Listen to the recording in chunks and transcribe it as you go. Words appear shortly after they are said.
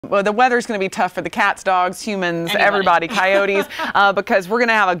Well, the weather's going to be tough for the cats, dogs, humans, everybody, coyotes, because we're going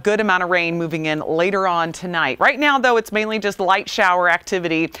to have a good amount of rain moving in later on tonight. Right now, though, it's mainly just light shower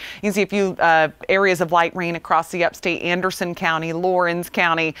activity. You can see a few areas of light rain across the upstate Anderson County, Lawrence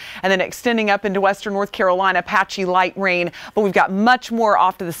County, and then extending up into western North Carolina, patchy light rain. But we've got much more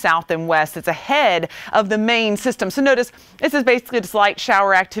off to the south and west. It's ahead of the main system. So notice this is basically just light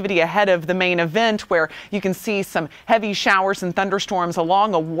shower activity ahead of the main event, where you can see some heavy showers and thunderstorms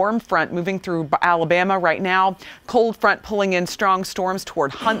along a warm front moving through Alabama right now. Cold front pulling in strong storms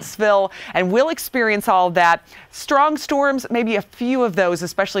toward Huntsville, and we'll experience all of that. Strong storms, maybe a few of those,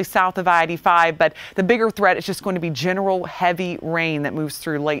 especially south of I-85, but the bigger threat is just going to be general heavy rain that moves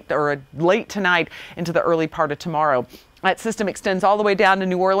through late tonight into the early part of tomorrow. That system extends all the way down to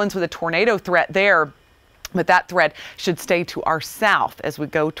New Orleans with a tornado threat there. But that threat should stay to our south as we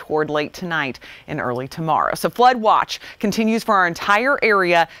go toward late tonight and early tomorrow. So flood watch continues for our entire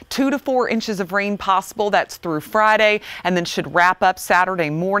area. 2 to 4 inches of rain possible. That's through Friday, and then should wrap up Saturday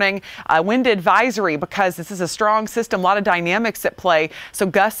morning. Wind advisory, because this is a strong system, a lot of dynamics at play. So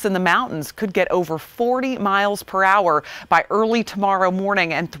gusts in the mountains could get over 40 miles per hour by early tomorrow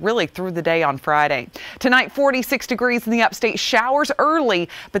morning and really through the day on Friday. Tonight, 46 degrees in the upstate. Showers early,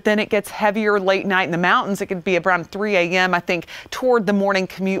 but then it gets heavier late night in the mountains. It could be around 3 a.m. I think toward the morning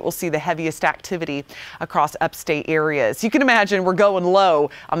commute we'll see the heaviest activity across upstate areas. You can imagine we're going low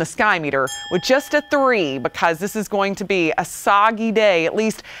on the sky meter with just a 3, because this is going to be a soggy day. At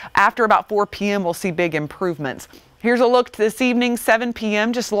least after about 4 p.m. we'll see big improvements. Here's a look this evening, 7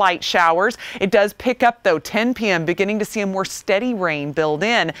 p.m., just light showers. It does pick up, though, 10 p.m., beginning to see a more steady rain build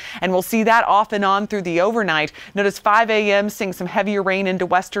in, and we'll see that off and on through the overnight. Notice 5 a.m., seeing some heavier rain into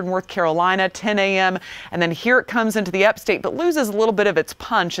western North Carolina, 10 a.m., and then here it comes into the upstate, but loses a little bit of its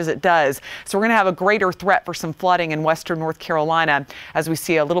punch as it does. So we're going to have a greater threat for some flooding in western North Carolina as we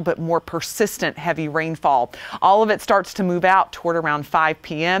see a little bit more persistent heavy rainfall. All of it starts to move out toward around 5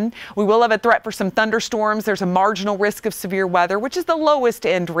 p.m. We will have a threat for some thunderstorms. There's a marginal risk of severe weather, which is the lowest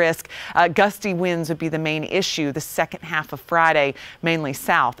end risk. Gusty winds would be the main issue the second half of Friday, mainly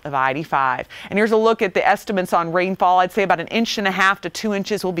south of I-85. And here's a look at the estimates on rainfall. I'd say about 1.5 to 2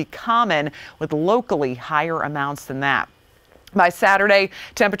 inches will be common, with locally higher amounts than that. By Saturday,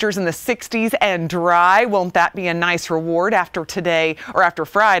 temperatures in the 60s and dry. Won't that be a nice reward after today, or after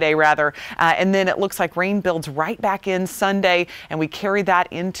Friday rather? And then it looks like rain builds right back in Sunday, and we carry that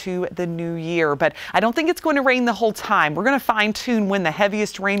into the new year. But I don't think it's going to rain the whole time. We're going to fine tune when the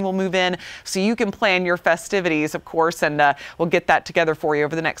heaviest rain will move in, so you can plan your festivities, of course, and we'll get that together for you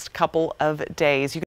over the next couple of days.